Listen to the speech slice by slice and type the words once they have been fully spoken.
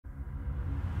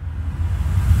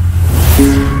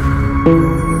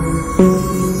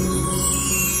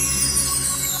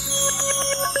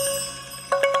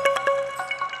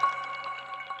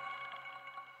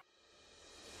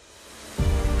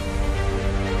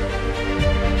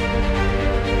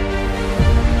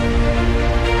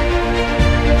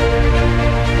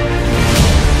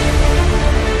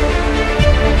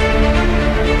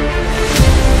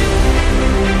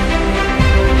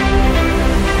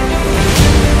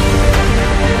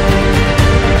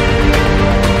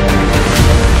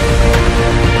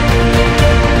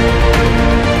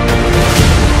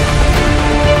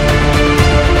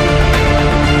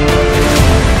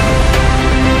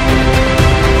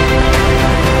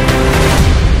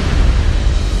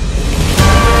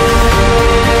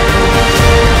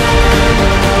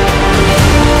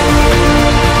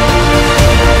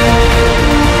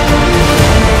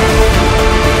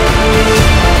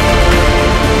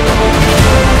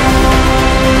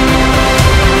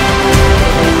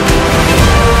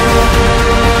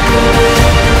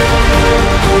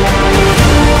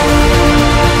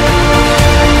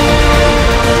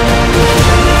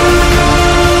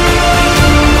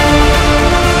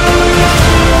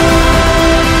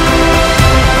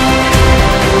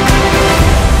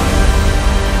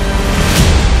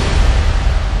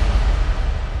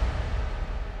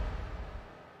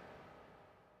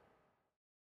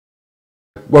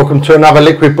Welcome to another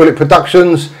Liquid Bullet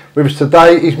Productions. With us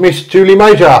today is Miss Julie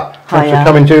Major. Thanks for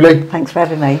coming, Julie. Thanks for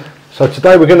having me. So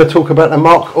today we're going to talk about the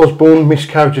Mark Osborne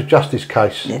miscarriage of justice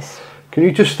case. Yes. Can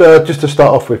you just to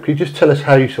start off with, can you just tell us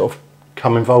how you sort of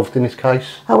come involved in this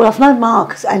case? Oh, well, I've known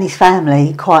Mark and his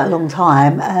family quite a long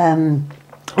time.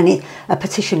 And a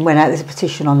petition went out. There's a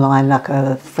petition online, like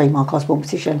a Free Mark Osborne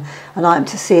petition, and I went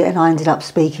to see it, and I ended up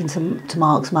speaking to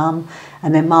Mark's mum,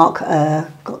 and then Mark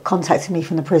contacted me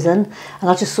from the prison, and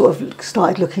I just sort of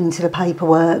started looking into the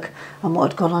paperwork and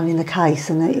what had gone on in the case,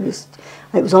 and it was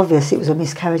obvious it was a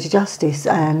miscarriage of justice,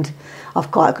 and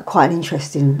I've got quite an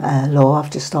interest in law.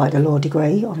 I've just started a law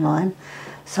degree online,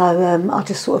 so I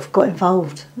just sort of got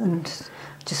involved and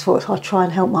just thought I'd try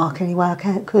and help Mark any way I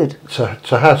could. So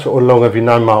how sort of long have you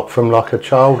known Mark, from like a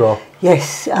child or?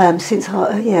 Yes, since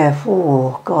years,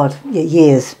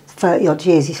 30 odd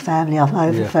years. His family, I've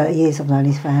known over 30 years. I've known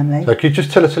his family. So could you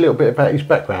just tell us a little bit about his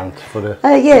background for the?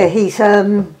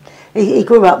 He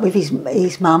grew up with his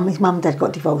mum. His mum and dad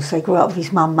got divorced, so he grew up with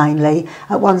his mum mainly.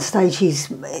 At one stage,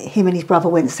 him and his brother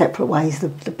went separate ways.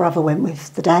 The brother went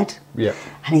with the dad,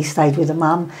 and he stayed with the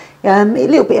mum. A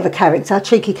little bit of a character,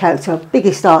 cheeky character,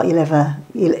 biggest art you'll ever,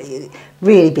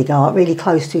 really big art, really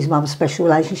close to his mum's special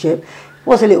relationship.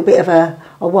 Was a little bit of a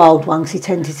wild one because he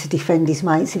tended to defend his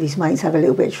mates. If his mates have a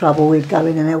little bit of trouble, he'd go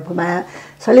in and help them out.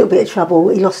 So a little bit of trouble.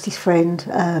 He lost his friend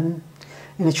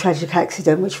in a tragic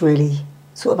accident, which really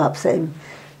sort of upset him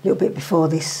a little bit before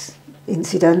this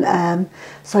incident.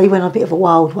 So he went on a bit of a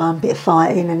wild one, bit of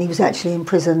fighting, and he was actually in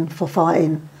prison for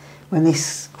fighting when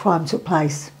this crime took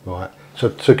place. Right. So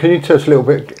can you tell us a little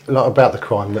bit about the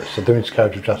crime that's the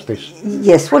miscarriage of justice?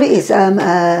 Yes, what it is,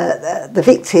 the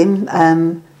victim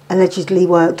allegedly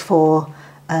worked for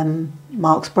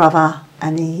Mark's brother,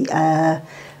 and he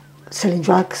selling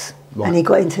drugs. Right. And he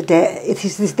got into debt.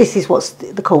 This is what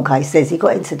the court case says. He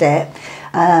got into debt,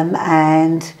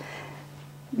 and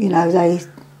they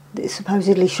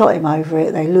supposedly shot him over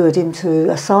it. They lured him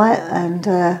to a site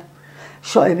and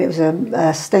shot him. It was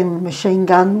a Sten machine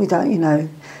gun. We don't,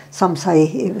 some say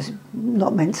it was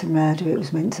not meant to murder. It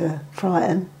was meant to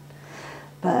frighten.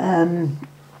 But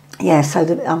so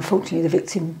unfortunately the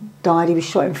victim died. He was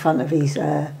shot in front of his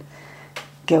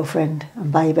girlfriend and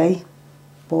baby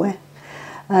boy.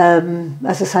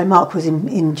 As I say, Mark was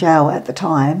in jail at the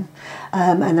time,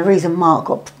 and the reason Mark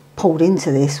got pulled into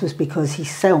this was because his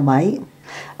cellmate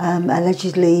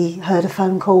allegedly heard a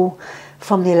phone call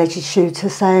from the alleged shooter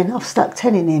saying, "I've stuck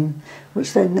 10 in him,"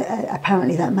 which then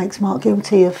apparently that makes Mark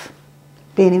guilty of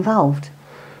being involved.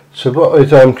 So what is,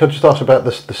 can I just ask about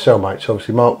the cellmates?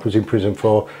 Obviously Mark was in prison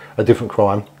for a different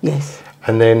crime. Yes.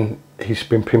 And then he's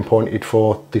been pinpointed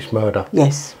for this murder.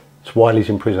 Yes. It's while he's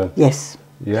in prison. Yes.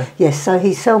 Yeah. Yes. So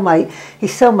his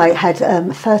cellmate had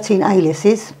 13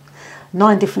 aliases,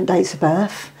 9 different dates of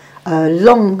birth, a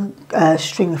long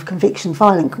string of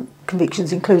violent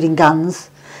convictions, including guns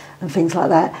and things like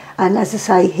that. And as I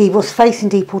say, he was facing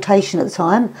deportation at the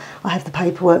time. I have the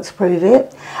paperwork to prove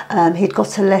it. He'd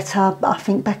got a letter, I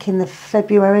think back in the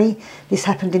February, this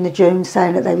happened in the June,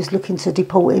 saying that they was looking to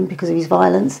deport him because of his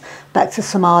violence back to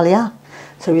Somalia.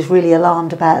 So he was really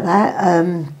alarmed about that.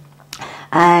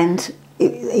 And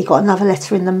he got another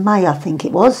letter in the May, I think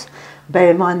it was.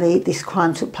 Bear in mind this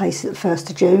crime took place at the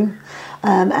 1st of June.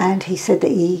 And he said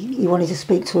that he wanted to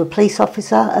speak to a police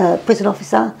officer, prison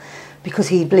officer, because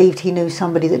he believed he knew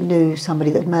somebody that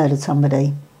had murdered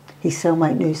somebody. His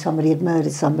cellmate knew somebody had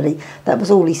murdered somebody. That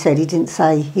was all he said. He didn't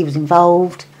say he was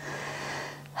involved.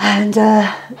 And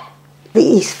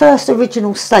his first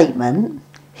original statement,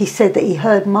 he said that he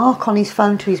heard Mark on his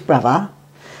phone to his brother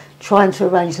trying to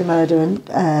arrange the murder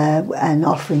and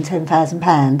offering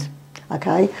 £10,000.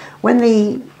 Okay, when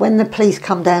the police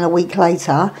come down a week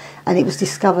later and it was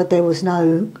discovered there was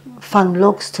no phone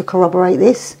logs to corroborate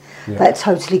this, that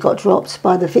totally got dropped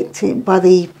by the victim, by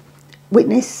the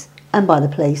witness, and by the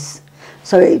police.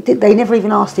 So they never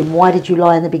even asked him, why did you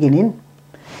lie in the beginning?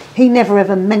 He never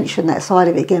ever mentioned that side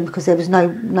of it again because there was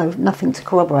nothing to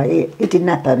corroborate it. It didn't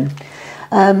happen.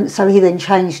 So he then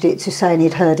changed it to saying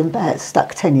he'd heard him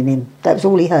stuck 10 in him. That was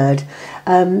all he heard.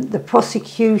 The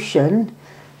prosecution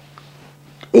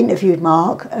interviewed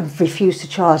Mark and refused to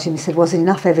charge him. He said, wasn't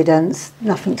enough evidence,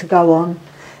 nothing to go on.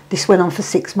 This went on for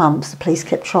 6 months. The police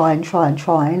kept trying.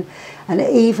 And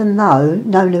even though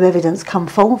no new evidence come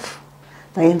forth,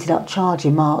 they ended up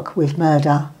charging Mark with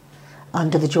murder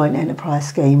under the joint enterprise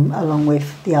scheme along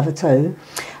with the other 2.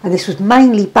 And this was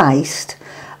mainly based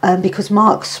because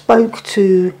Mark spoke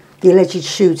to the alleged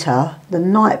shooter the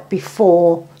night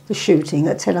before the shooting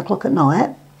at 10 o'clock at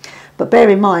night. But bear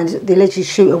in mind, the alleged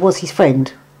shooter was his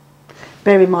friend.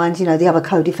 Bear in mind, the other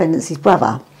co-defendant's his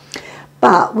brother.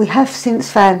 But we have since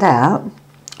found out,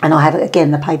 and I have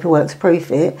again the paperwork to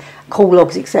prove it, call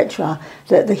logs, etc.,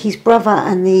 that his brother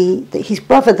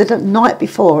the night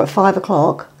before at 5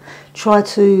 o'clock tried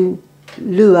to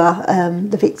lure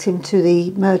the victim to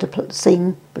the murder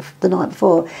scene the night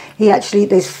before. He actually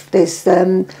there's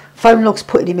phone logs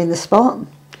putting him in the spot.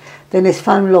 Then there's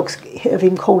phone logs of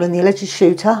him calling the alleged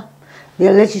shooter. The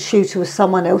alleged shooter was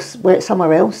somewhere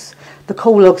else. The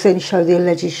call logs then show the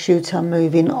alleged shooter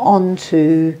moving on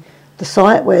to the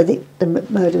site where the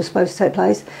murder was supposed to take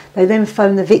place. They then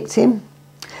phoned the victim,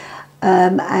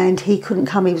 and he couldn't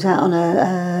come. He was out on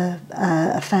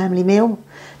a family meal.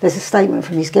 There's a statement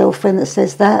from his girlfriend that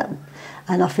says that,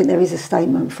 and I think there is a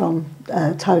statement from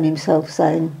Tony himself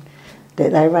saying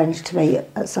that they arranged to meet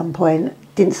at some point.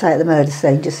 Didn't say at the murder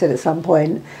scene, just said at some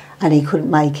point, and he couldn't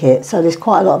make it. So there's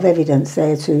quite a lot of evidence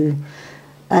there too.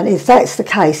 And if that's the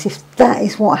case, if that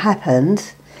is what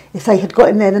happened, if they had got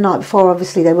him there the night before,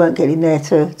 obviously they weren't getting him there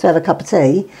to have a cup of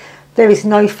tea, there is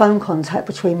no phone contact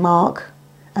between Mark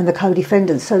and the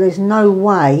co-defendant, so there's no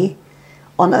way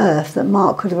on earth that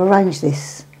Mark could have arranged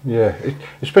this. Yeah,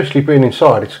 especially being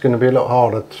inside, it's going to be a lot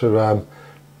harder to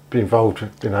be involved,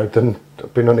 you know, than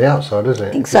being on the outside, isn't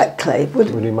it? Exactly. It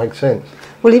doesn't really make sense.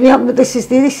 Well, this is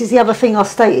the other thing I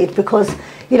stated, because,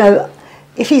 you know,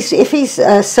 if his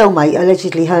cellmate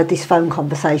allegedly heard this phone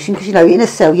conversation, because, you know, in a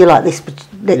cell you're like this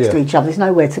next to each other, there's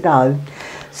nowhere to go.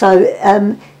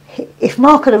 So if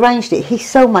Mark had arranged it, his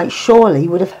cellmate surely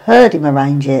would have heard him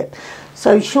arrange it.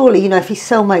 So surely, you know, if his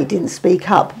cellmate didn't speak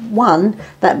up, one,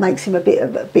 that makes him a bit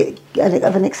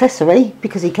of an accessory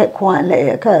because he kept quiet and let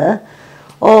it occur,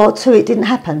 or two, it didn't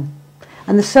happen.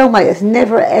 And the cellmate has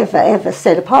never, ever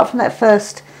said, apart from that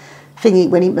first thing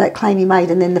that claim he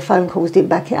made and then the phone calls didn't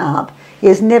back it up, he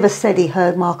has never said he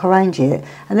heard Mark arrange it.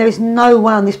 And there is no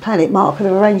way on this planet Mark could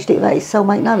have arranged it without his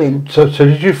cellmate knowing. So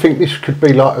did you think this could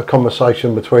be like a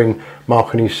conversation between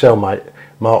Mark and his cellmate,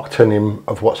 Mark telling him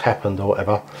of what's happened or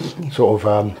whatever, sort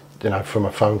of, you know, from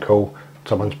a phone call,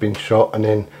 someone's been shot, and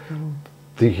then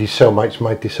his cellmates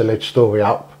made this alleged story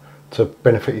up to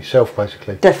benefit yourself,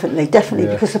 basically? Definitely,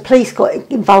 because the police got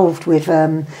involved with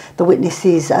the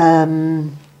witnesses'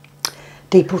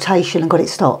 deportation and got it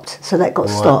stopped. So that got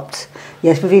stopped.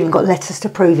 Yes, we've even got letters to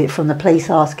prove it from the police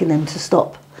asking them to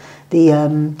stop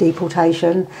the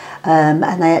deportation,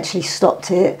 and they actually stopped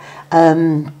it.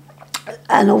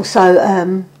 And also,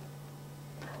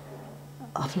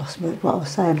 I've lost what I was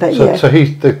saying, but So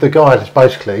he's the guy that's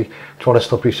basically trying to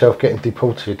stop himself getting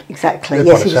deported. Exactly. By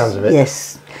the sounds of it.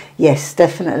 Yes,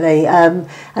 definitely. And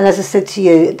as I said to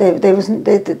you, there wasn't.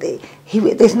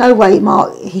 There's no way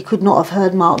he could not have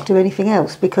heard Mark do anything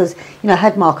else, because, you know,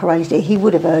 had Mark arranged it, he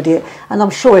would have heard it. And I'm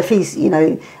sure if he's, you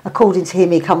know, according to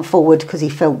him, he come forward because he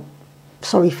felt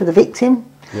sorry for the victim.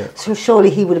 Yeah. So surely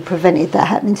he would have prevented that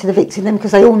happening to the victim then,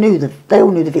 because they all knew the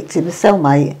victim. The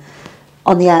cellmate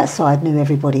on the outside knew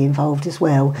everybody involved as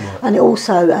well. Yeah. And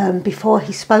also, before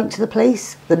he spoke to the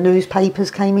police, the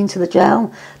newspapers came into the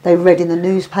jail. They read in the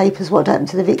newspapers what happened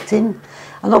to the victim.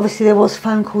 And obviously there was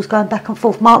phone calls going back and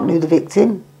forth. Mark knew the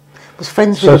victim, was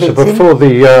friends with the victim. So before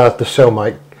the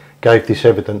cellmate gave this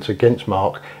evidence against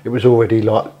Mark, it was already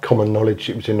like common knowledge,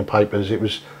 it was in the papers, it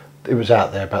was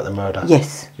out there about the murder.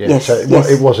 Yes, yeah, yes, so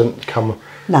it wasn't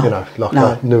no, you know,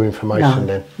 like new information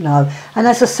then. No, and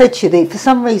as I said to you, for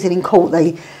some reason in court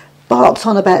they barked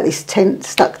on about this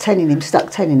stuck 10 in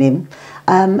him,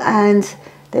 and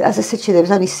as I said to you, there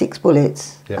was only 6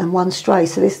 bullets and 1 stray.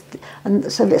 So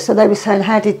they were saying,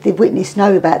 how did the witness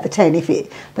know about the 10?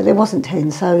 But there wasn't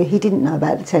 10, so he didn't know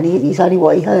about the 10. He's only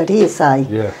what he heard hearsay.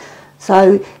 Yeah.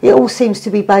 So it all seems to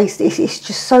be based. It's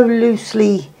just so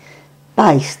loosely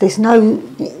based. There's no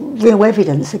real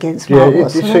evidence against Mark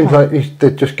whatsoever. It seems like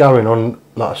they're just going on,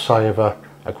 like I say, of a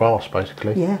grass,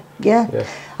 basically. Yeah.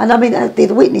 And I mean,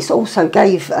 the witness also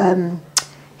gave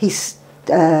his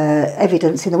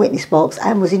evidence in the witness box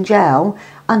and was in jail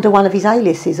under one of his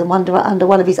aliases and under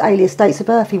one of his alias dates of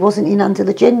birth. He wasn't in under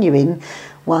the genuine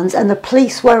ones, and the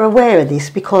police were aware of this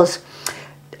because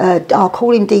I'll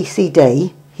call him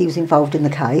DCD. He was involved in the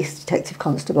case, Detective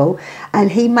Constable,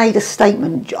 and he made a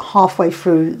statement halfway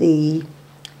through the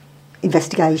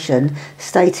investigation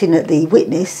stating that the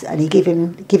witness, and he give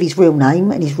his real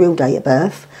name and his real date of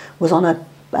birth, was on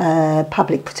a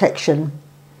public protection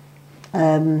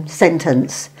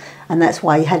sentence, and that's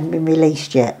why he hadn't been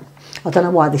released yet. I don't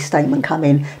know why this statement come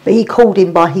in, but he called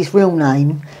him by his real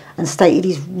name and stated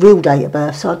his real date of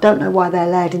birth, so I don't know why they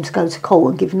allowed him to go to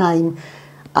court and give name.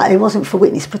 It wasn't for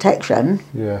witness protection,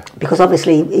 because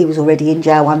obviously he was already in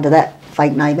jail under that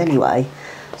fake name anyway.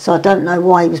 So I don't know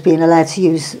why he was being allowed to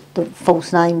use the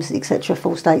false names, etc.,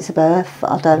 false dates of birth.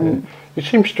 I don't... It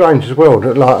seems strange as well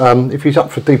that, like, if he's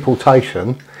up for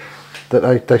deportation,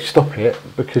 that they stop it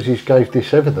because he's gave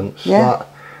this evidence. Yeah. Like,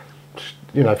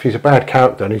 you know, if he's a bad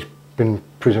character and he's been in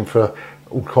prison for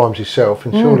all crimes himself,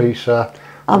 and surely it's, it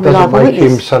doesn't make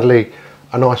him suddenly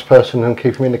a nice person and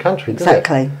keep him in the country, does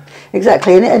Exactly. it?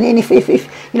 Exactly. And if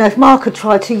you know, if Mark had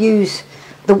tried to use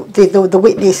the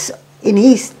witness in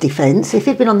his defence, if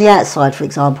he'd been on the outside, for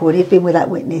example, and he'd been with that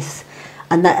witness,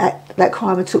 and that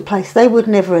crime had took place, they would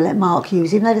never have let Mark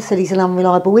use him. They'd have said he's an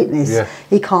unreliable witness. Yeah.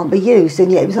 He can't be used.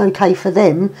 And yet it was okay for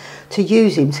them to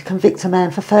use him to convict a man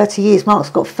for 30 years.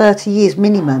 Mark's got 30 years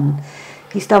minimum.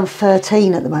 He's done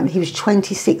 13 at the moment. He was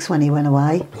 26 when he went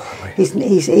away. His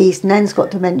nan's got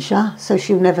dementia, so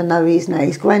she'll never know his name.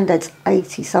 His granddad's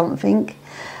 80 something.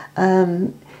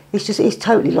 He's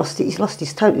totally lost it.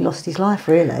 He's totally lost his life,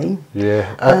 really.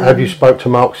 Yeah. Have you spoke to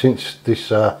Mark since this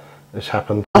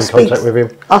happened? In contact with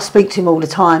him? I speak to him all the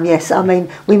time. Yes. I mean,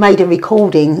 we made a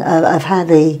recording of how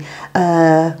the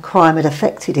crime had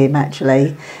affected him,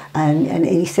 actually, and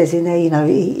he says in there, you know,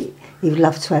 he would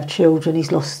love to have children.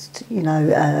 He's lost, you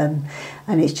know,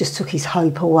 and it's just took his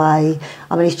hope away.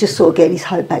 I mean, he's just sort of getting his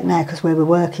hope back now because we're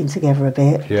working together a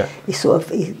bit. Yeah.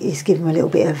 He's given him a little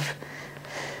bit of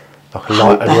like a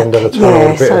light at the end of the tunnel.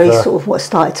 Yeah, so he's sort of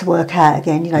started to work out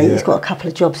again. You know, he's got a couple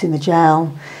of jobs in the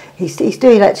jail. He's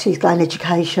doing actually. He's going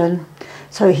education,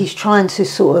 so he's trying to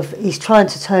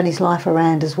turn his life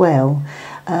around as well.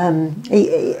 And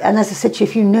as I said to you,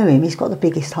 if you knew him, he's got the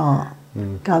biggest heart.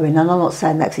 Going, and I'm not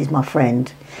saying that 'cause he's my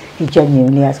friend. He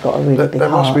genuinely has got a really big heart. That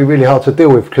must be really hard to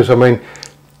deal with, because I mean,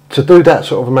 to do that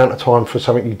sort of amount of time for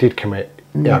something you did commit,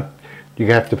 you know, you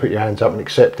have to put your hands up and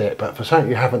accept it. But for something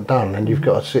you haven't done and you've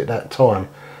got to sit that time,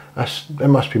 it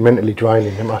must be mentally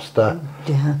draining. It must,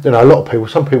 you know, a lot of people.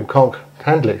 Some people can't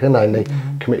handle it, can they? And they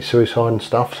commit suicide and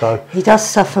stuff. So he does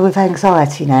suffer with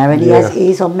anxiety now, and he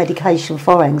is on medication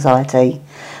for anxiety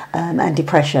and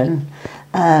depression.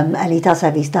 And he does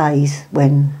have his days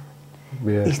when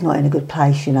he's not in a good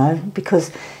place, you know,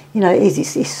 because, you know,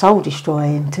 it's soul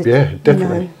destroying. Definitely.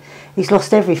 You know, he's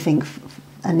lost everything,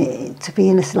 and to be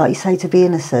innocent, like you say, to be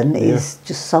innocent is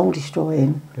just soul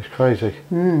destroying. It's crazy.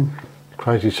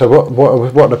 Crazy. So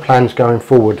what are the plans going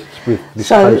forward with this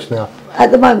case now? At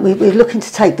the moment, we're looking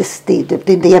to take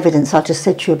the evidence I just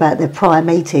said to you about the prior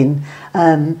meeting.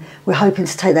 We're hoping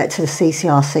to take that to the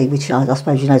CCRC, which I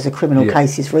suppose you know is the Criminal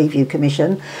Cases Review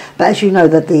Commission. But as you know,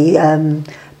 that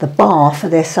the bar for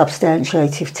their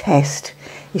substantiative test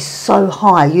is so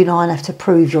high, you know, and have to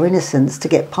prove your innocence to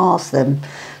get past them.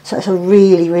 So it's a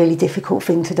really, really difficult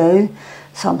thing to do.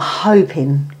 So I'm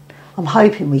hoping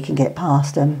we can get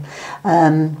past them.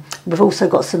 We've also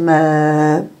got some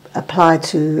applied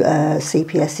to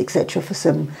CPS, etc., for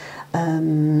some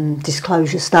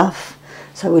disclosure stuff.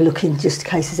 So we're looking just in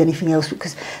case there's anything else,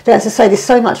 because, as I say, there's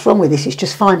so much wrong with this. It's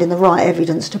just finding the right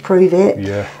evidence to prove it.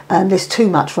 Yeah. There's too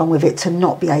much wrong with it to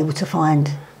not be able to find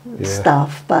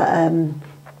stuff. But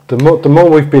the more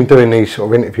we've been doing these sort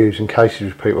of interviews and cases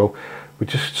with people, we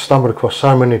just stumbled across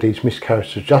so many of these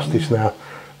miscarriages of justice now.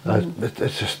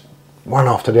 It's just one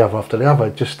after the other.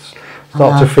 Just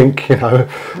start to think, you know,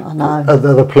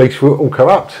 the police were all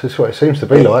corrupt. That's what it seems to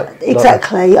be like.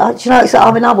 Exactly. Do you know,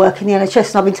 I mean, I work in the NHS,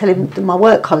 and I've been telling my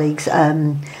work colleagues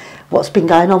what's been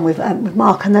going on with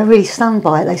Mark, and they're really stunned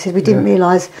by it. They said, we didn't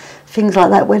realise things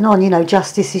like that went on. You know,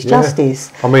 justice is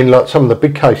justice. I mean, like some of the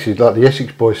big cases, like the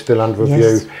Essex boys still under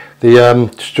review. The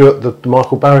the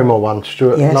Michael Barrymore one,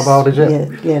 Stuart Lovelock, is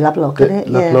it? Yeah, Lovelock, isn't it?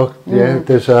 Lovelock,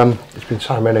 there's been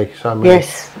so many.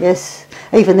 Yes.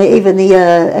 Even the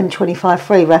M25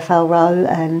 free, Raphael Rowe,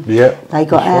 and they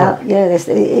got out. Right. Yeah,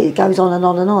 it goes on and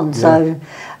on and on. So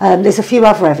there's a few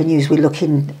other avenues we're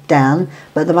looking down,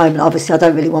 but at the moment, obviously, I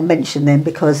don't really want to mention them,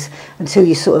 because until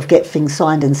you sort of get things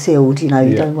signed and sealed, you know,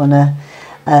 you don't want to.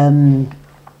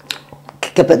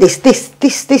 But this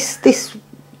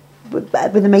with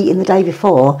the meeting the day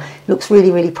before looks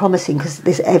really, really promising, because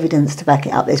there's evidence to back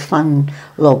it up. There's phone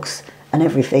logs and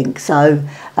everything. So,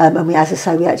 and we, as I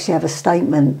say, we actually have a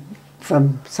statement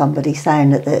from somebody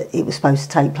saying that it was supposed to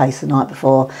take place the night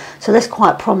before. So that's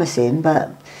quite promising. But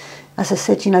as I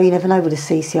said, you know, you never know with a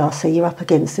CCRC. You're up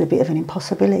against a bit of an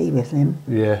impossibility with them.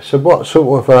 Yeah. So what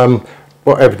sort of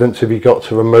what evidence have you got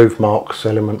to remove Mark's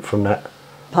element from that?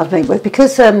 Pardon me. Well,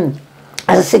 because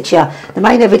as I said to you, the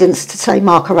main evidence to say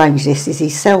Mark arranged this is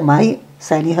his cellmate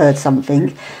saying he heard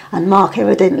something, and Mark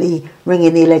evidently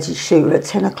ringing the alleged shooter at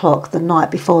 10 o'clock the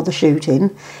night before the shooting,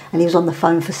 and he was on the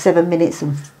phone for 7 minutes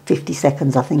and 50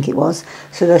 seconds, I think it was.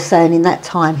 So they're saying in that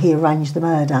time he arranged the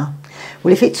murder.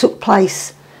 Well, if it took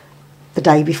place the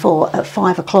day before at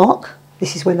 5 o'clock.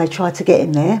 This is when they tried to get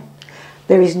him there.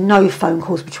 There is no phone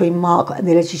calls between Mark and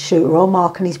the alleged shooter, or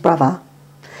Mark and his brother,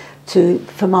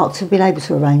 for Mark to have been able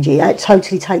to arrange it. It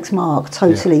totally takes Mark,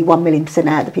 totally 1,000,000%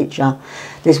 out of the picture.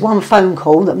 There's one phone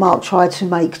call that Mark tried to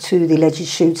make to the alleged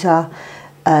shooter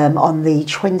on the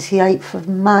 28th of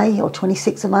May or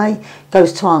 26th of May.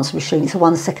 Goes to answer machine. It's a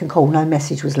 1-second call. No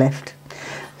message was left.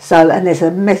 So, and there's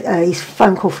his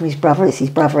phone call from his brother. It's his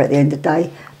brother at the end of the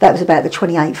day. That was about the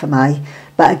 28th of May.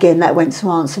 But again, that went to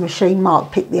answer machine.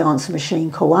 Mark picked the answer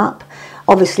machine call up.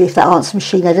 Obviously, if that answer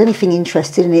machine had anything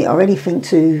interested in it or anything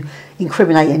to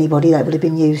incriminate anybody, that would have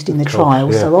been used in the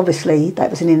trial. So obviously, that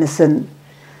was an innocent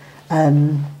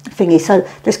thingy. So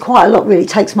there's quite a lot, really. It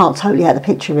takes Mark totally out of the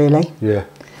picture, really. Yeah.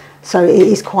 So it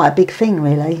is quite a big thing,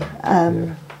 really.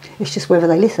 It's just whether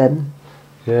they listen.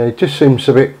 Yeah, it just seems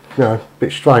a bit,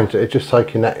 bit strange that it's just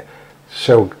taking that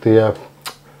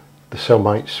the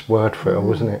cellmate's word for it,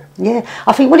 wasn't it? Yeah,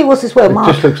 I think what it was as well, Mark.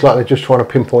 It just looks like they're just trying to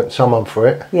pinpoint someone for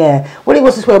it. Yeah, what it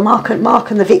was as well, Mark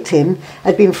and the victim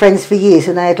had been friends for years,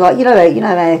 and they had you know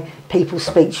how people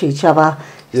speak to each other.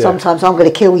 Yeah. Sometimes I'm going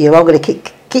to kill you. I'm going to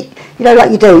kick.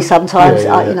 Like you do sometimes.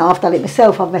 I've done it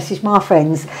myself. I've messaged my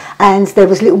friends, and there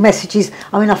was little messages.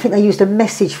 I mean, I think they used a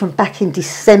message from back in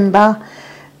December,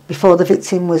 before the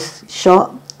victim was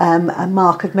shot. And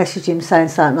Mark had messaged him saying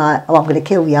something like, "Oh, I'm going to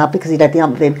kill you," because he'd had the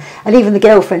hump with him. And even the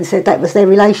girlfriend said that was their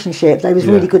relationship. They was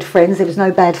really good friends. There was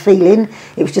no bad feeling.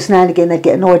 It was just now and again they'd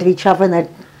get annoyed at each other and they'd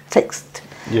text.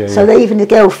 Even the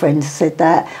girlfriend said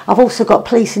that. I've also got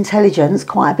police intelligence,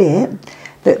 quite a bit,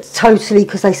 that totally,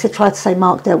 because they tried to say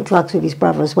Mark dealt drugs with his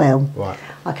brother as well. Right.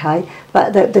 Okay.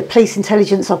 But the police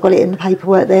intelligence, I've got it in the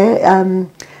paperwork there,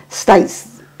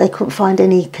 states they couldn't find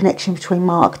any connection between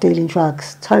Mark dealing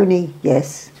drugs. Tony,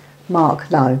 yes.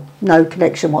 Mark, no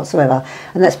connection whatsoever.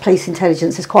 And that's police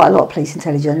intelligence. There's quite a lot of police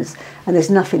intelligence, and there's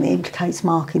nothing that implicates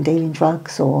Mark in dealing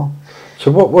drugs or.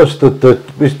 So what was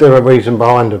is there a reason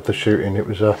behind of the shooting? It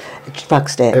was a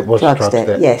drugs debt. It was drugs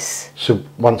debt. Yes. So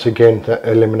once again, that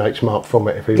eliminates Mark from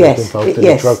it if he was involved in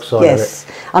the drug side of it.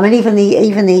 I mean, even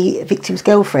the victim's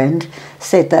girlfriend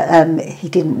said that he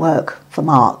didn't work for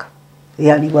Mark.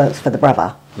 He only works for the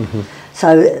brother. Mm-hmm.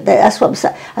 So that's what I'm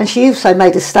saying. And she also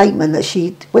made a statement that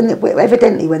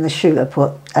evidently when the shooter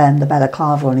put the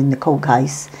balaclava on in the court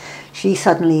case, she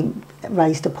suddenly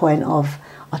raised a point of,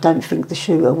 I don't think the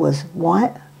shooter was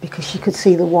white, because she could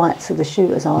see the whites of the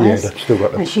shooter's eyes. Yeah, still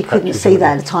got the and she couldn't see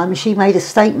that at the time. And she made a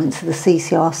statement to the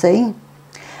CCRC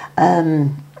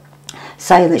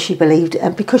saying that she believed,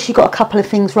 and because she got a couple of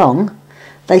things wrong,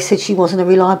 they said she wasn't a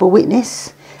reliable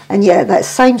witness. And yet at that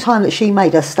same time that she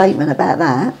made a statement about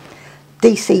that,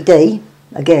 DCD,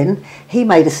 again, he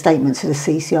made a statement to the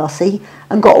CCRC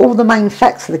and got all the main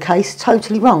facts of the case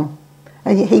totally wrong.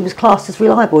 And he was classed as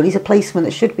reliable, and he's a policeman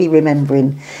that should be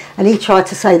remembering. And he tried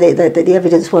to say that the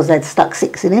evidence was they'd stuck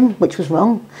 6 in him, which was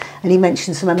wrong. And he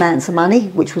mentioned some amounts of money,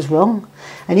 which was wrong.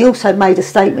 And he also made a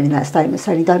statement in that statement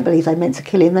saying he don't believe they meant to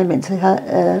kill him, they meant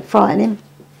to frighten him.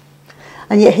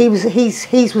 And yet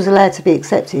his was allowed to be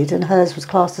accepted, and hers was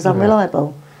classed as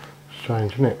unreliable.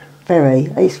 Strange, isn't it?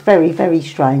 Very. It's very, very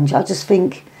strange. I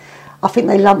think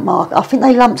they lumped Mark. I think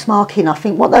they lumped Mark in. I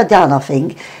think what they'd done,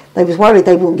 they was worried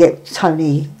they wouldn't get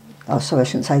Tony. Oh, sorry, I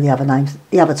shouldn't say the other names.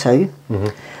 The other two. Mm-hmm.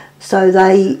 So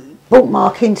they brought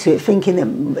Mark into it, thinking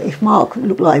that if Mark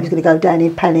looked like he was going to go down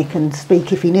in panic and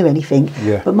speak if he knew anything,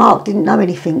 but Mark didn't know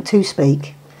anything to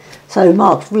speak. So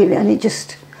Mark really, and it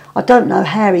just, I don't know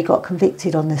how he got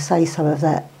convicted on the say-so of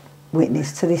that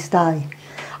witness to this day.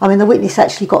 I mean, the witness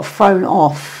actually got thrown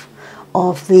off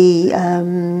of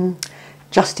the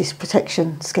justice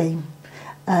protection scheme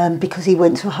because he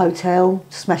went to a hotel,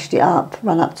 smashed it up,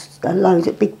 run up a load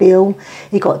at big bill.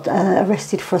 He got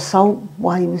arrested for assault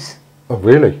while he was... Oh,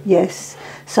 really? Yes.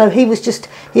 So he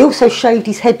also shaved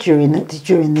his head during the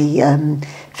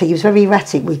thing. He was very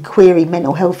erratic with query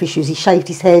mental health issues. He shaved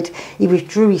his head. He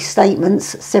withdrew his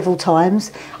statements several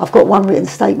times. I've got one written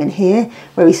statement here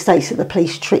where he states that the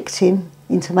police tricked him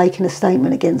into making a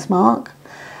statement against Mark.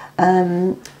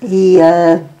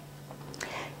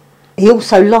 He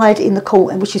also lied in the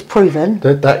court, which is proven.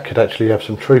 That could actually have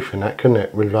some truth in that, couldn't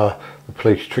it? With the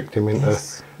police tricked him into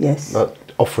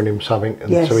offering him something,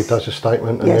 and so he does a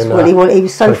statement. And then, he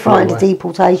was so frightened of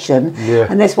deportation. Yeah.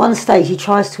 And there's one stage he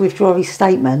tries to withdraw his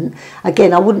statement.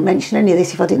 Again, I wouldn't mention any of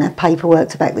this if I didn't have paperwork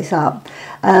to back this up.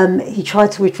 He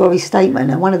tried to withdraw his statement,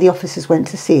 and one of the officers went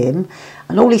to see him,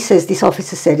 and all this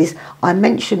officer said is, I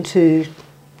mentioned to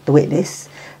the witness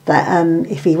that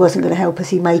if he wasn't going to help us,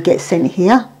 he may get sent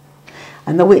here.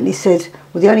 And the witness said,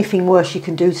 well, the only thing worse you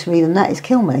can do to me than that is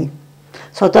kill me.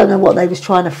 So I don't know what they was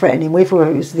trying to threaten him with,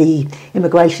 whether it was the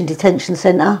immigration detention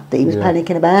centre that he was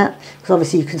panicking about, because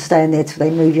obviously you can stay in there till they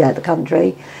move you out of the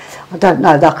country. I don't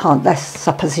know, that's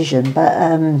supposition, but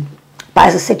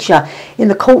as I said to you, in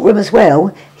the courtroom as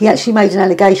well, he actually made an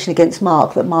allegation against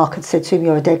Mark that Mark had said to him,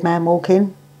 "You're a dead man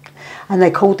walking." And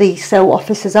they called the cell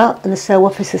officers up, and the cell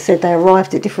officers said they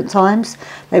arrived at different times.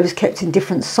 They was kept in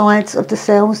different sides of the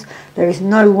cells. There is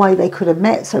no way they could have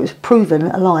met, so it was proven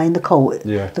a lie in the court.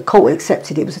 Yeah. The court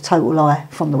accepted it was a total lie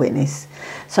from the witness.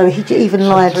 So he even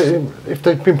lied. So if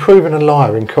they've been proven a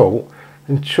liar in court,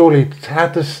 then surely how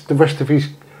does the rest of his,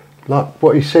 like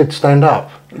what he said, stand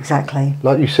up? Exactly.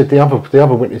 Like you said, the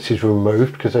other witnesses were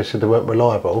removed because they said they weren't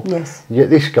reliable. Yes. Yet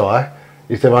this guy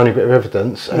is their only bit of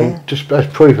evidence, and just as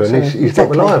proven, So, he's not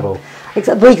reliable.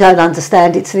 Exactly. We don't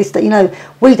understand it to this day. You know,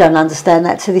 we don't understand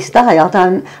that to this day. I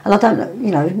don't,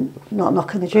 you know, not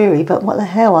knocking the jury, but what the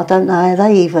hell? I don't know how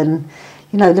they even.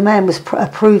 You know, the man was a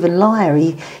proven liar.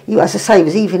 He, as I say,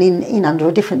 was even in under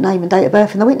a different name and date of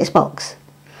birth in the witness box.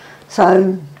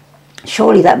 So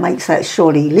surely that makes that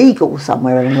surely legal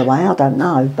somewhere along the way. I don't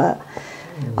know, but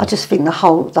I just think the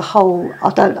whole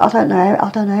I don't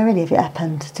know how any of it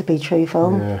happened, to be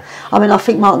truthful. Yeah. I mean, I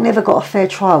think Mark never got a fair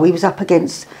trial. He was up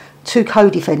against two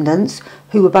co-defendants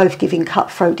who were both giving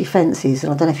cutthroat defences,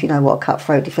 and I don't know if you know what a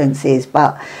cutthroat defence is,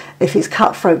 but if it's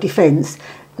cutthroat defence,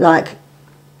 like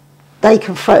they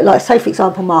can throw, like say for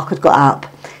example Mark had got up.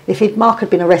 If Mark had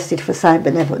been arrested for saying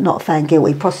but never not found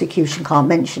guilty, prosecution can't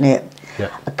mention it. Yeah.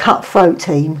 A cutthroat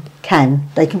team can.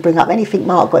 They can bring up anything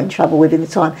Mark got in trouble with in the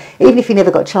time, even if he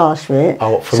never got charged for it.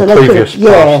 Oh, from so previous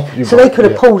past, so they could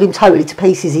have pulled him totally to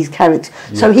pieces, his character.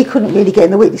 Yeah. So he couldn't really get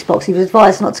in the witness box. He was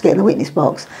advised not to get in the witness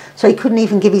box. So he couldn't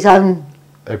even give his own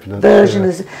Evidence, version.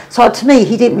 yeah. So to me,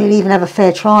 he didn't really even have a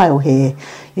fair trial here,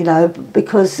 you know,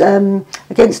 because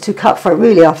against two cutthroat,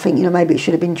 really, I think, you know, maybe it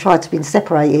should have been tried to be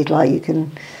separated, like you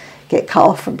can get cut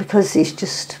off from, because it's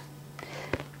just,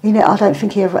 you know, I don't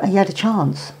think he had a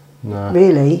chance. No.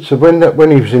 Really. So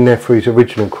when he was in there for his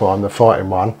original crime, the fighting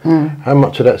one, how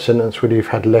much of that sentence would he have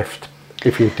had left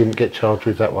if he didn't get charged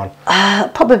with that one?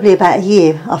 Probably about a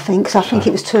year, I think. So I think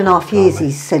it was 2.5 years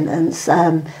his sentence.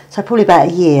 So probably about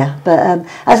a year. But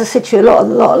as I said to you, a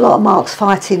lot of Mark's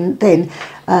fighting then.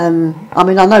 I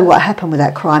mean, I know what happened with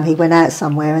that crime. He went out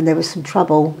somewhere and there was some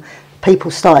trouble. People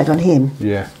started on him.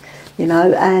 Yeah. You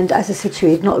know, and as I said to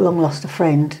you, he'd not long lost a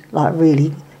friend. Like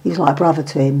really, he was like a brother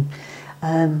to him.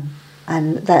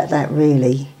 And that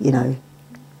really, you know,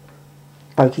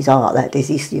 broke his heart. That is,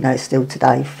 he's, you know, still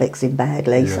today fixing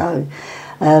badly.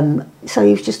 Yeah. So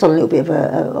he was just on a little bit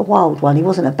of a wild one. He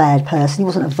wasn't a bad person. He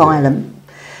wasn't a violent.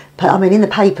 I mean, in the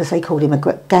papers they called him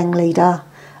a gang leader,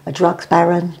 a drugs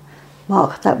baron.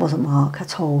 Mark, that wasn't Mark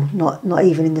at all. Not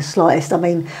even in the slightest. I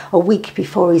mean, a week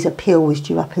before his appeal was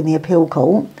due up in the appeal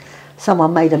court,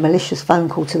 someone made a malicious phone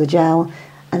call to the jail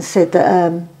and said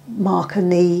that Mark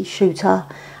and the shooter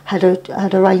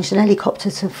had arranged an helicopter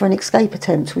for an escape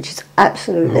attempt, which is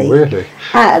absolutely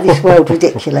out of this world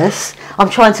ridiculous. I'm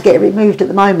trying to get it removed at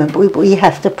the moment, but we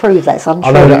have to prove that's untrue.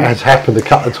 I know that has happened a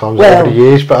couple of times over the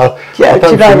years, but I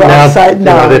don't think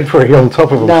now they're pretty on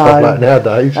top of them stuff like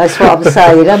nowadays. That's what I'm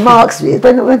saying. And Mark's,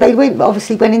 when they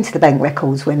obviously went into the bank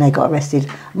records when they got arrested,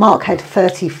 Mark had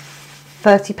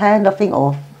 £30, I think,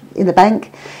 or in the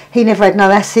bank. He never had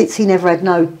no assets, he never had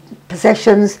no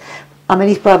possessions. I mean,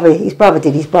 his brother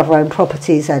owned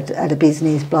properties, had a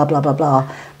business, blah, blah, blah, blah.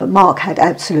 But Mark had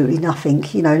absolutely nothing,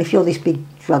 you know, and if you're this big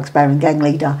drugs baron gang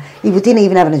leader, he didn't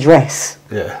even have an address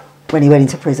when he went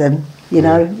into prison, you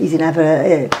know. He didn't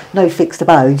have no fixed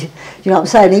abode. You know what I'm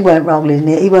saying? He weren't rolling in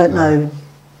it, he weren't no,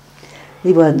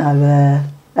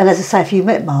 and as I say, if you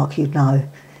met Mark, you'd know.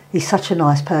 He's such a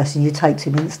nice person, you'd take to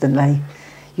him instantly.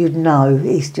 You'd know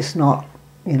he's just not,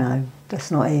 you know,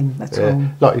 that's not him at all.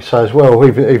 Like you say as well,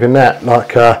 even that,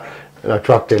 like you know,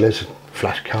 drug dealers,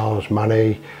 flash cars,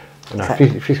 money. You know,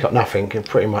 if he's got nothing, it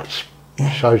pretty much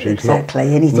shows you he's not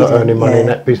earning money in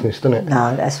that business, doesn't it?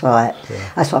 No, that's right.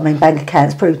 That's what I mean. Bank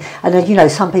accounts prove. And then, you know,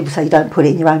 some people say you don't put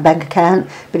it in your own bank account,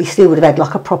 but he still would have had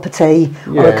like a property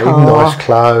or a car. Nice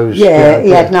clothes. He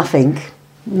had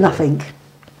nothing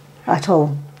at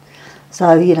all.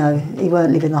 So, you know, he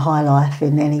weren't living the high life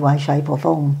in any way, shape or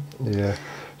form. Yeah.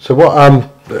 So what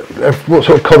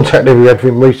sort of contact have you had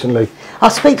with him recently? I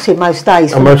speak to him most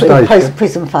days. From the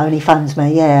prison phone, he phones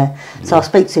me. So I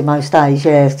speak to him most days.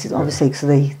 Obviously because of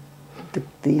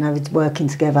the you know, working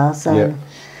together. So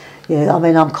I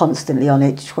mean, I'm constantly on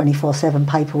it, 24/7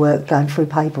 paperwork, going through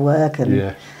paperwork,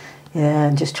 and Yeah,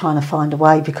 and just trying to find a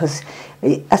way, because,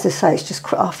 as I say, it's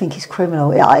just, I think it's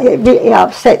criminal. It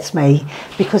upsets me,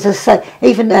 because, as I say,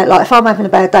 even like if I'm having a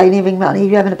bad day and he rings me up and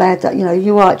you're having a bad day, you know,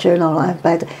 you're right, June, I'm having a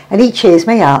bad day, and he cheers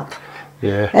me up.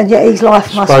 Yeah. And yet his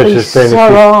life must be so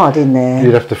hard in there.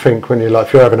 You'd have to think, when you're like,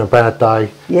 if you're having a bad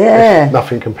day, yeah, it's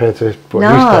nothing compared to what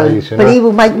his days, you know. But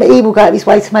he will go out of his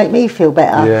way to make me feel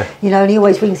better. Yeah. You know, and he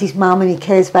always rings his mum, and he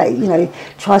cares about, you know,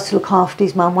 tries to look after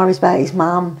his mum, worries about his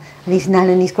mum and his nan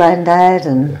and his granddad.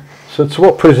 And so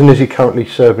what prison is he currently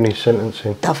serving his sentence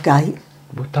in? Dovecote.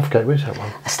 Dovecote, where's that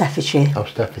one? Staffordshire. Oh,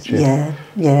 Staffordshire. Yeah,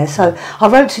 yeah. So I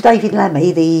wrote to David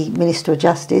Lammy, the Minister of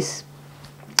Justice,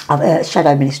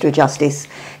 Shadow Minister of Justice.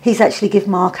 He's actually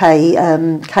given Mark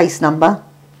a case number,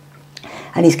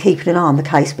 and he's keeping an eye on the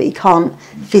case, but he can't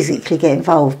physically get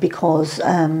involved because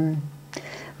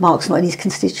Mark's not in his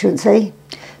constituency.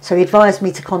 So he advised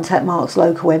me to contact Mark's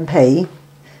local MP,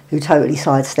 who totally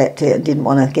sidestepped it and didn't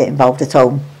want to get involved at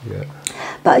all. Yeah.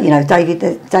 But, you know,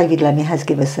 David Lemmy has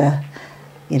given us a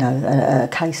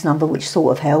case number, which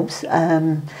sort of helps.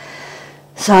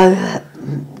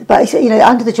 But, you know,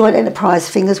 under the joint enterprise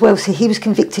thing as well, so he was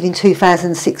convicted in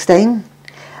 2016,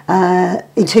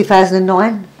 in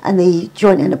 2009, and the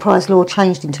joint enterprise law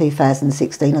changed in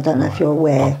 2016. I don't know if you're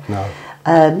aware. Oh,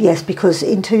 no. Yes, because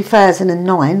in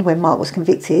 2009, when Mark was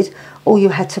convicted, all you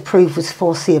had to prove was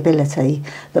foreseeability,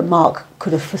 that Mark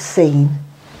could have foreseen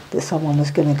that someone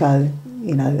was going to go,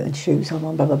 you know, and shoot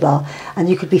someone, blah, blah, blah. And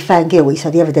you could be found guilty, so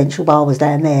the evidential bar was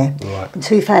down there. Right. In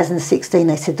 2016,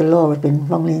 they said the law had been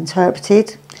wrongly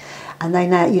interpreted, and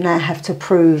you now have to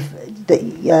prove that,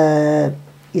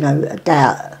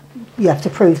 you have to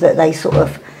prove that they sort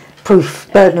of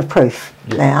burden of proof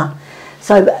now.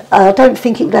 So I don't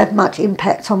think it would have much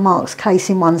impact on Mark's case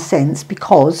in one sense,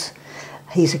 because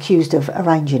he's accused of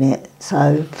arranging it.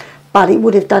 So, but it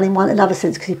would have done in another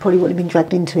sense, because he probably wouldn't have been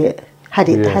dragged into it. Had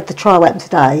the trial happened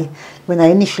today, when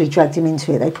they initially dragged him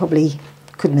into it, they probably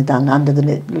couldn't have done under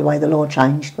the way the law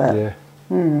changed. But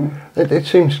it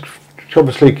seems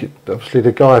obviously the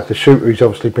shooter, he's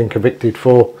obviously been convicted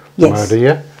for murder.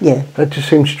 Yeah. Yeah. It just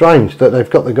seems strange that they've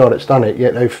got the guy that's done it,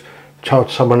 yet they've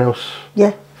charged someone else.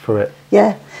 Yeah. For it.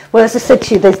 Yeah. Well, as I said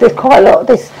to you, there is quite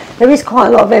a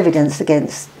lot of evidence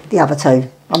against the other two.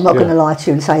 I'm not going to lie to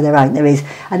you and say there ain't. There is,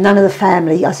 and none of the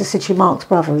family. As I said to you, Mark's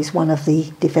brother is one of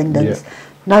the defendants. Yeah.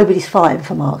 Nobody's fighting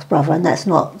for Mark's brother, and that's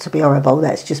not to be horrible.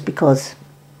 That's just because,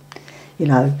 you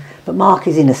know. But Mark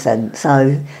is innocent,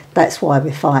 so that's why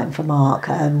we're fighting for Mark.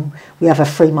 We have a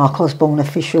Free Mark Osborne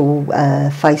official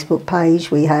Facebook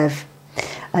page. We have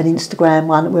an Instagram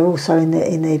one. We're also in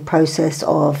the process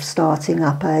of starting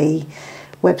up a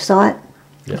website.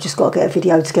 We've just got to get a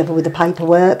video together with the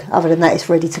paperwork. Other than that, it's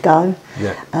ready to go.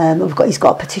 Yeah. He's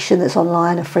got a petition that's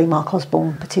online, a Free Mark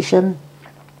Osborne petition.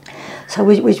 So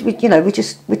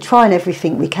we're trying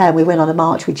everything we can. We went on a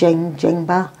march with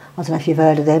Jengba. I don't know if you've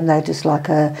heard of them. They're just like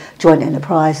a joint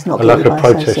enterprise, not like a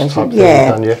protest type thing.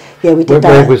 Yeah, done, yeah, we did that.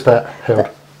 Where was that held?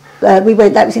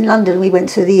 That was in London. We went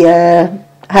to the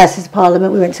Houses of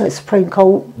Parliament. We went to the Supreme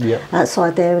Court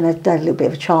outside there, and they had a little bit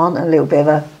of a chant, and a little bit of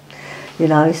a, you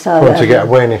know, so to get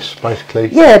awareness, basically.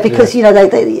 Yeah, because you know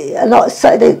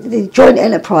the joint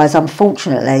enterprise,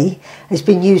 unfortunately, has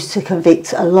been used to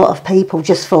convict a lot of people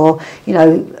just for, you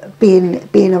know,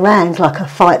 being around. Like a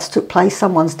fight's took place,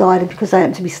 someone's died, and because they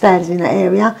happen to be standing in that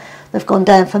area, they've gone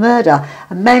down for murder.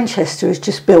 And Manchester has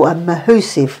just built a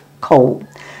massive court,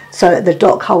 so the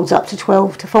dock holds up to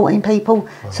 12 to 14 people,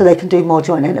 so they can do more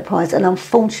joint enterprise. And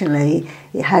unfortunately,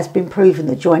 it has been proven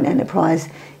that joint enterprise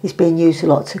is being used a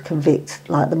lot to convict,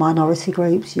 like the minority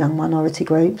groups, young minority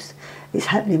groups. It's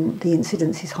happening, the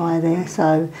incidence is higher there.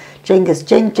 So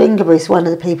Jenga is one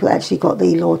of the people that actually got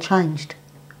the law changed,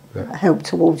 helped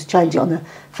towards change it on the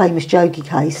famous Jogi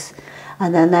case.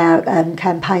 And they're now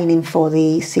campaigning for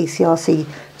the CCRC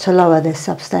to lower their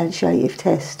substantiative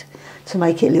test, to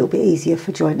make it a little bit easier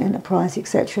for joint enterprise,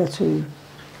 etc., to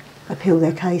appeal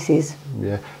their cases.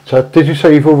 Yeah. So did you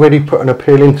say you've already put an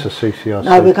appeal into CCRC?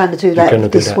 No, we're going to do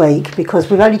that this week, because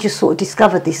we've only just sort of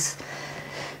discovered this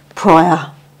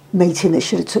prior meeting that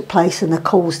should have took place and the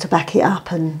calls to back it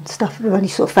up and stuff. We've only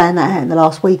sort of found that out in the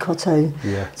last week or two.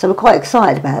 Yeah. So we're quite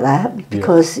excited about that,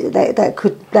 because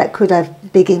that could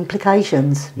have big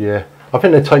implications. Yeah. I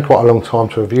think they take quite a long time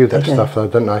to review that stuff though,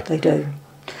 don't they? They do.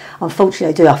 Unfortunately,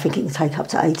 they do. I think it can take up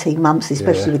to 18 months,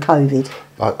 especially with COVID.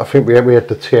 I think we had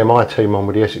the TMI team on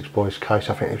with the Essex Boys case.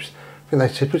 I think they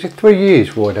said, was it 3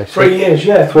 years, Roy? They said 3 years,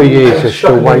 yeah. 3 years, they're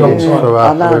still waiting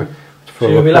for so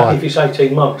you'll be lucky if it's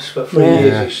 18 months, but 3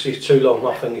 years is too long.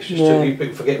 I think it's just too,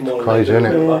 people forget more than crazy, they do.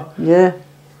 Isn't it? Yeah. Well,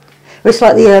 it's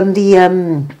like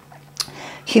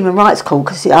human rights court,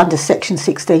 because under Section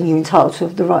 16 you're entitled to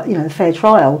the right, the fair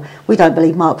trial. We don't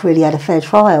believe Mark really had a fair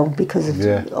trial because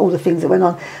of all the things that went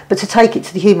on. But to take it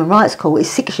to the human rights court is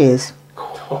 6 years.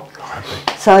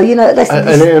 So and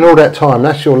all that time,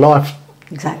 that's your life.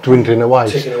 Exactly. Dwindling away.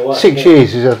 6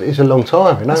 years is a long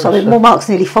time, Well, Mark's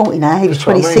nearly 40 now. He was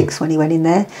 26 when he went in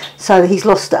there, so he's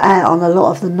lost out on a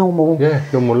lot of the normal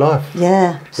life.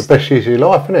 Yeah, the best years of your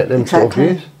life, isn't it? Them sort of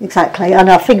years. Exactly, and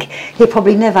I think he'll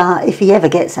probably never, if he ever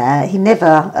gets out, he'll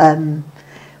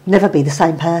never be the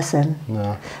same person.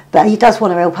 No. But he does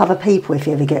want to help other people if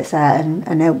he ever gets out,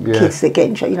 and help kids that get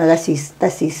in trouble.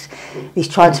 He's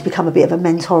trying to become a bit of a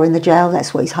mentor in the jail.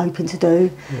 That's what he's hoping to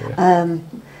do. Yeah.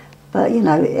 But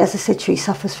as I said to you, he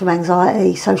suffers from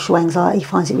anxiety, social anxiety. He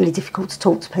finds it really difficult to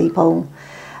talk to people.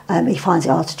 He finds it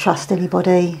hard to trust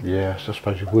anybody. Yes, I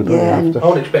suppose you would. Yeah, I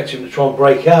would expect him to try and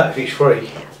break out if he's free.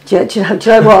 Do you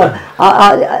know what?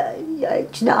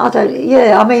 I don't.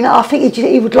 Yeah, I mean, I think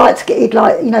he would like to get. He'd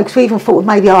like, because we even thought of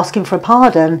maybe asking for a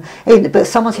pardon. But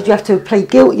someone said you have to plead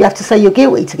guilty. You have to say you're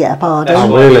guilty to get a pardon. That's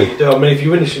really? You do. I mean, if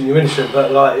you're innocent, you're innocent.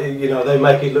 But they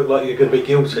make it look like you're going to be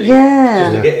guilty. Yeah.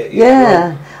 Just to get it.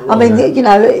 Yeah. I mean,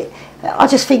 I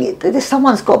just think there's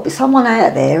someone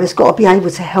out there has got to be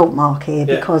able to help Mark here,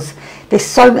 because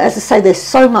there's there's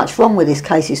so much wrong with this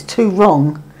case. It's too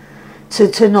wrong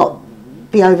to not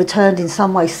be overturned in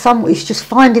some way. It's just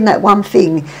finding that one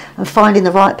thing and finding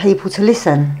the right people to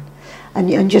listen,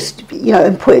 and just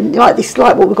and putting like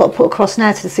what we've got to put across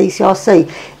now to the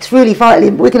CCRC. It's really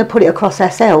vital. We're going to put it across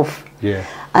ourselves. Yeah.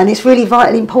 And it's really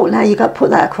vitally important how you got to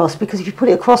put that across, because if you put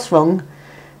it across wrong,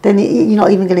 then you're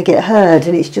not even going to get heard.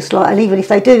 And it's just like, and even if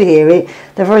they do hear it,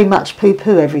 they very much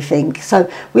poo-poo everything. So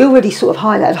we already sort of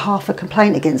highlighted half a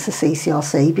complaint against the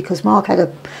CCRC, because Mark had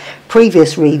a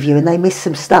previous review and they missed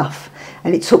some stuff.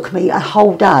 And it took me a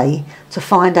whole day to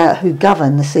find out who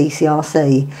governed the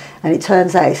CCRC. And it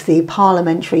turns out it's the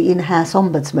Parliamentary In-House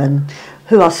Ombudsman,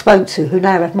 who I spoke to, who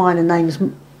now have minor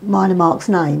Mark's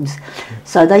names.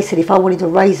 So they said if I wanted to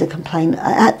raise a complaint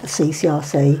at the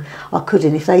CCRC, I could,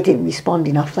 and if they didn't respond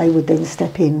enough, they would then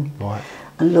step in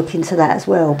and look into that as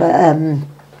well. But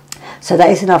so that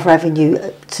is another avenue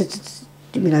to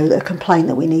a complaint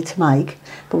that we need to make,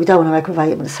 but we don't want to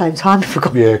aggravate them at the same time. Of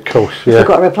course. We've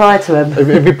got to reply to them.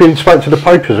 Have you been spoke to the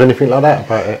papers or anything like that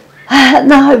about it?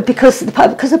 No, because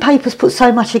the papers put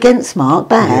so much against Mark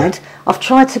bad. Yeah. I've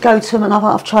tried to go to them and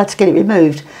I've tried to get it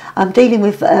removed. I'm dealing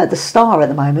with the Star at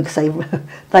the moment, because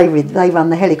they run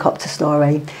the helicopter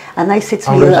story, and they said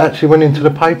to me, it actually went into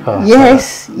the paper.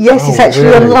 Yes, it's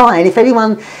actually online. If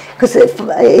anyone,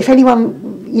 if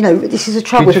anyone, this is a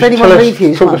trouble. If anyone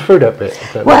reviews, talk us through that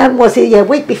bit. Well, was it a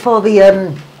week before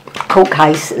the court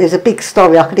case? There's a big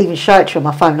story. I could even show it to you on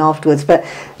my phone afterwards. But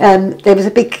there was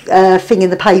a big thing in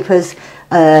the papers.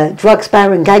 Drugs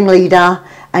baron, gang leader,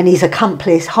 and his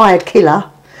accomplice, hired killer,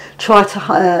 tried to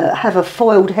have a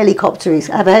helicopter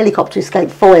escape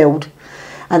foiled.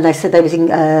 And they said they was in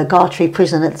Gartree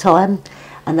prison at the time.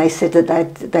 And they said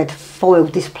that they'd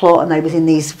foiled this plot, and they was in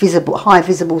these high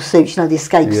visible suits, the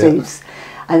escape suits.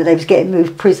 And they was getting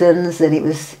moved prisons, and it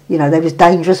was, they was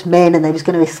dangerous men, and they was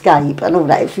going to escape, and all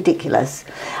that. It was ridiculous.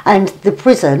 And the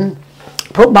prison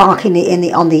put Mark on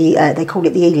the they called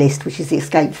it the E-list, which is the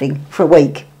escape thing, for a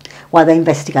week while they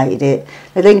investigated it.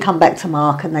 They then come back to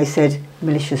Mark and they said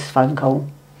malicious phone call.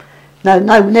 No,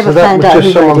 never found out. So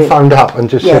just someone phoned up and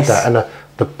just said that, and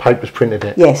the papers printed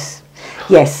it. Yes.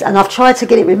 And I've tried to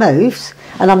get it removed,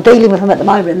 and I'm dealing with them at the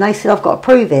moment, and they said I've got to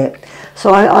prove it.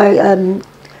 So I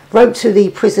wrote to the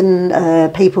prison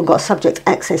people and got a subject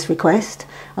access request,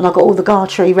 and I got all the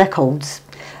Gartree records,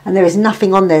 and there is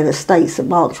nothing on there that states that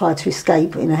Mark tried to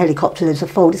escape in a helicopter. There's a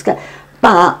foiled escape,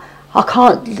 but I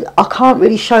can't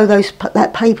really show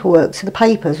that paperwork to the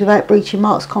papers without breaching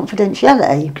Mark's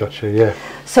confidentiality. Gotcha, yeah.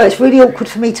 So it's really awkward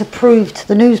for me to prove to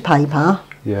the newspaper.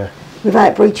 Yeah.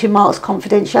 Without breaching Mark's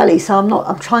confidentiality. So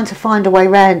I'm trying to find a way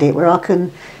around it where I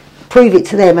can prove it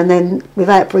to them, and then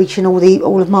without breaching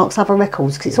all of Mark's other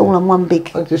records, because it's all on one big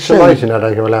It's amazing how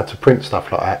they're allowed to print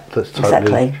stuff like that. That's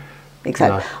totally...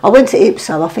 Exactly. I went to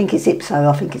IPSO, I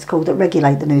think it's called, that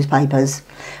regulate the newspapers,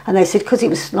 and they said because it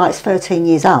was it's 13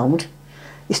 years old,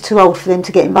 it's too old for them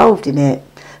to get involved in it.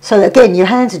 So again, your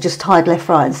hands are just tied left,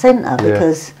 right and centre,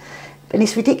 because, and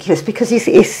it's ridiculous, because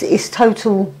it's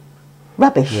total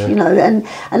rubbish, and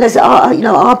as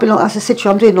I belong, as I said to you,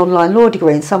 I'm doing an online law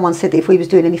degree, and someone said that if we was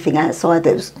doing anything outside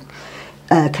that was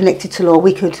connected to law,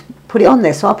 we could put it on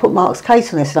there. So I put Mark's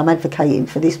case on there, said I'm advocating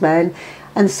for this man.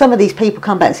 And some of these people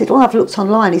come back and said, well, I've looked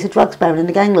online, he's a drugs baron and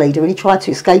a gang leader, and he tried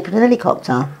to escape in an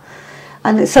helicopter.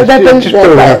 And so they're just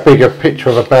building a bigger picture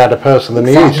of a badder person than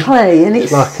he is. Exactly, and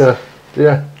it's like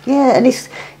Yeah. Yeah, and it's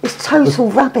total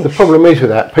rubbish. The problem is with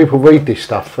that, people read this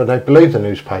stuff and they believe the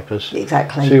newspapers.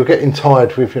 Exactly. So you're getting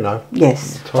tired with, you know.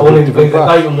 Yes. I want him to be the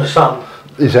date on the sun.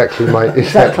 Exactly, mate.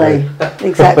 Exactly.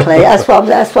 Exactly. That's what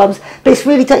I'm. But it's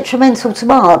really detrimental to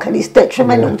Mark, and it's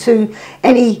detrimental to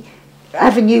any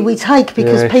avenue we take,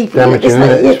 because people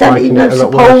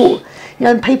support. You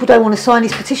know, and people don't want to sign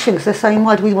his petition because they're saying,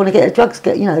 why do we want to get a drugs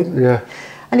get, you know? Yeah.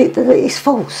 And it's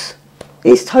false.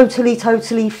 It's totally,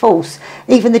 totally false.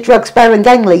 Even the drugs baron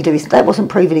gang leader, that wasn't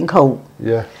proven in court.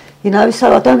 Yeah. You know,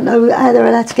 so I don't know how they're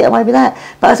allowed to get away with that.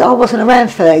 But as I wasn't around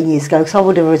 13 years ago, because I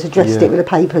would have addressed it with the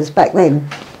papers back then.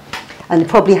 And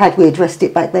probably had we addressed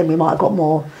it back then, we might have got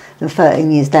more than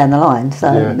 13 years down the line.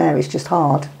 So now it's just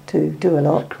hard to do a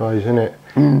lot. It's crazy, isn't it?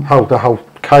 The whole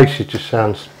case, it just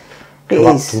sounds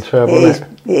corrupt and terrible, it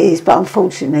is, but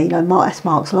unfortunately, you know, that's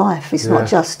Mark's life. It's not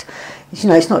just, you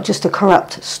know, it's not just a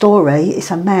corrupt story.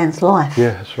 It's a man's life.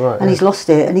 Yeah, that's right. And he's lost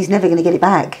it, and he's never going to get it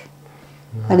back.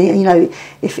 No. And you know,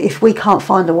 if we can't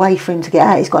find a way for him to get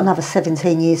out, he's got another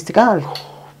 17 years to go.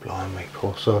 Oh, blimey,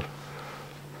 poor sod.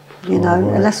 You know,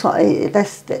 and that's what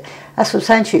I'm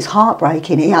saying to you. It's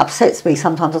heartbreaking. It upsets me.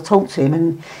 Sometimes I talk to him,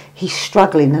 and he's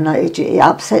struggling, and it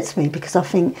upsets me because I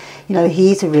think, you know,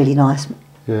 he is a really nice,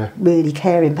 really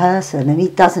caring person, and he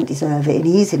doesn't deserve it, and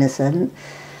he is innocent.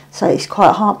 So it's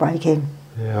quite heartbreaking.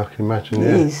 Yeah, I can imagine.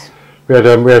 It is. We had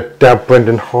Dad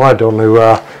Brendan Hyde on, who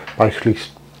basically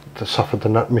suffered the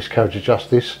miscarriage of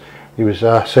justice. He was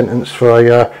sentenced for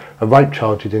a rape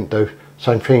charge he didn't do.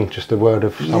 Same thing, just a word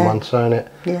of someone saying it.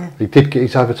 Yeah. He did get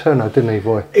his overturned though, didn't he,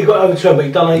 boy? He got overturned, but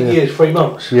he'd done 8 years, 3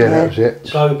 months. Yeah, that was it.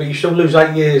 So, but you still lose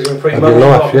 8 years and 3 of months.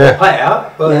 Your life, pay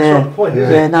out, but that's not the point, is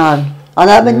it? Yeah, no. I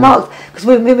know, I mean, Mark, because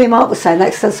Mark was saying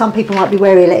that, so some people might be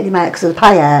wary of letting him out because of the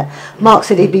payout. Mark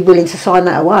said he'd be willing to sign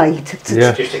that away. Just to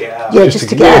get out. Yeah, just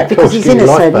to get out, because he's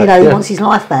innocent. You know, he wants his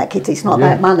life back. It's not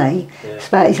about money. Yeah. It's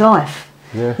about his life.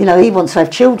 Yeah. You know, he wants to have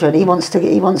children. He wants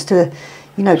to.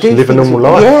 You know, live a normal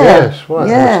life.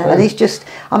 Right, and he's just.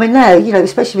 I mean, now, you know,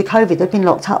 especially with COVID, they've been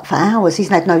locked up for hours. He's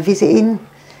had no visiting.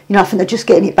 You know, I think they're just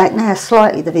getting it back now,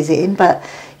 slightly, the visiting, but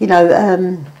you know,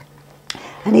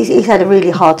 and he's had a really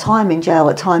hard time in jail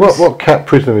at times. What cat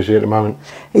prisoner is he at the moment?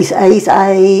 He's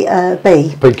a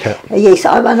B. B cat. Yes,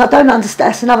 and I don't understand.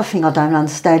 That's another thing I don't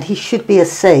understand. He should be a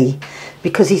C,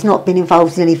 because he's not been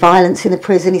involved in any violence in the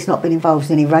prison. He's not been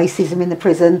involved in any racism in the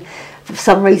prison. For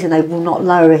some reason, they will not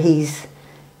lower his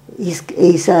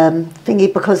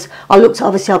thingy, because I looked,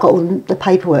 obviously I got all the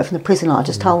paperwork from the prison like I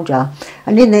just told you,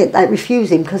 and then they refuse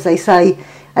him because they say,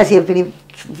 has he ever been in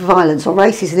violence or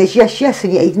racism? And there's yes,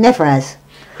 and yet he never has.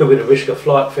 Could be the risk of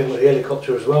flight thing with the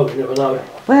helicopter as well, you never know.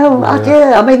 Well,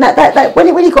 I mean, that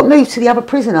when he got moved to the other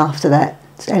prison after that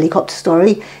helicopter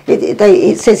story,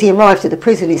 it says he arrived at the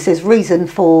prison, it says reason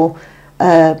for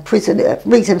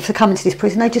coming to this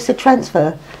prison. They just said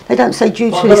transfer. They don't say due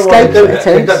to escape. Do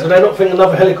they not think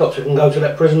another helicopter can go to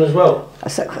that prison as well?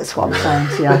 That's what I'm saying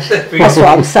to you. That's what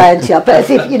I'm saying to you. But as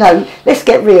if, you know, let's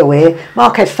get real here.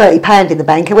 Mark had £30 in the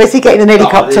bank, and where's he getting an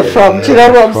helicopter from? Do you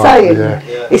know what I'm saying?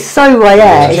 Yeah. It's so way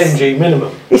out. It's 10G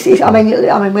minimum.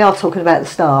 I mean, we are talking about the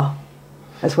Star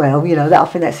as well. You know, I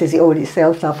think that says it all in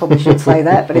itself. So I probably shouldn't say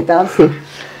that, but it does.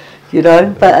 You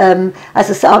know, but as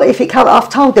I said, I've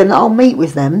told them that I'll meet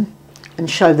with them and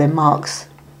show them Mark's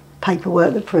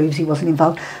paperwork that proves he wasn't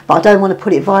involved. But I don't want to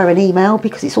put it via an email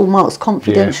because it's all Mark's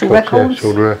confidential records.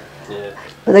 Yeah.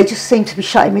 But they just seem to be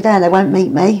shutting me down. They won't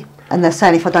meet me, and they're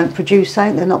saying if I don't produce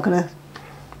something, they're not going to.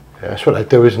 Yeah, that's what they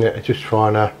do, isn't it? They just try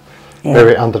and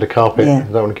bury it under the carpet. Yeah.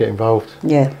 They don't want to get involved.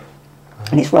 Yeah,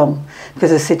 and it's wrong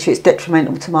because as I said to you, it's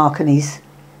detrimental to Mark and his.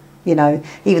 You know,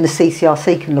 even the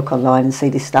CCRC can look online and see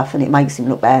this stuff, and it makes him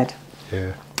look bad.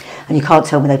 Yeah. And you can't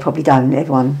tell me they probably don't.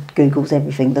 Everyone Googles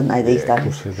everything, don't they, these days? Of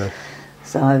course they do.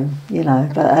 So, you know,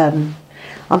 but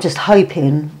I'm just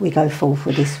hoping we go forth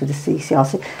with this with the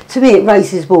CCRC. To me, it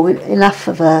raises enough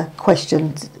of a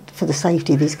question for the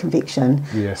safety of his conviction.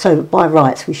 Yeah. So, by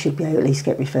rights, we should be able to at least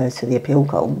get referred to the appeal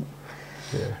court.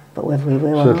 Yeah. But whether we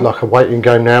will so or it's not. like a waiting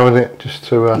game now, isn't it? Just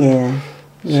to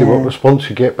see what response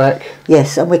you get back.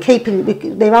 Yes, and we're keeping.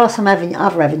 There are some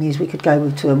other avenues we could go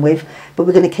to them with, but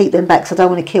we're going to keep them back. So I don't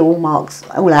want to kill all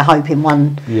our hope in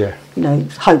one. Yeah. You know,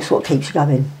 hope's what keeps you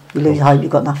going. You lose hope,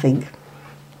 you've got nothing.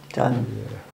 So.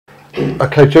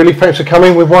 Okay, Julie, thanks for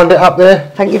coming. We'll wind it up there.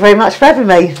 Thank you very much for having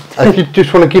me. If you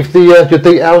just want to give your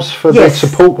details for the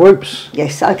support groups.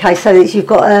 Yes, okay, so you've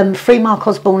got Free Mark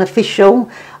Osborne Official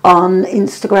on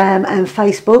Instagram and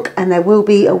Facebook, and there will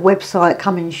be a website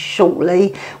coming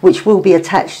shortly which will be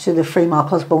attached to the Free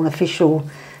Mark Osborne Official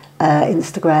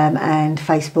Instagram and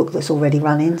Facebook that's already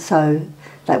running, so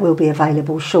that will be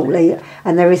available shortly.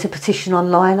 And there is a petition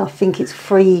online. I think it's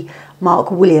Free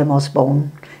Mark William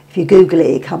Osborne. If you Google it,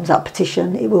 it comes up,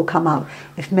 petition. It will come up.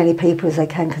 If many people as they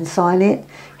can sign it,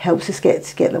 helps us get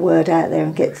the word out there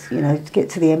and get to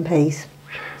the MPs.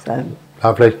 So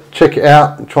lovely. Check it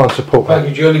out and try and support that. Thank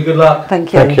you, Julie. Good luck.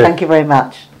 Thank you. Thank you very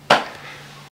much.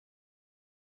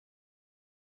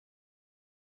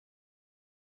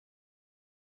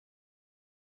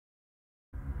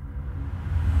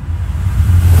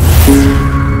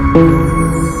 Thank you.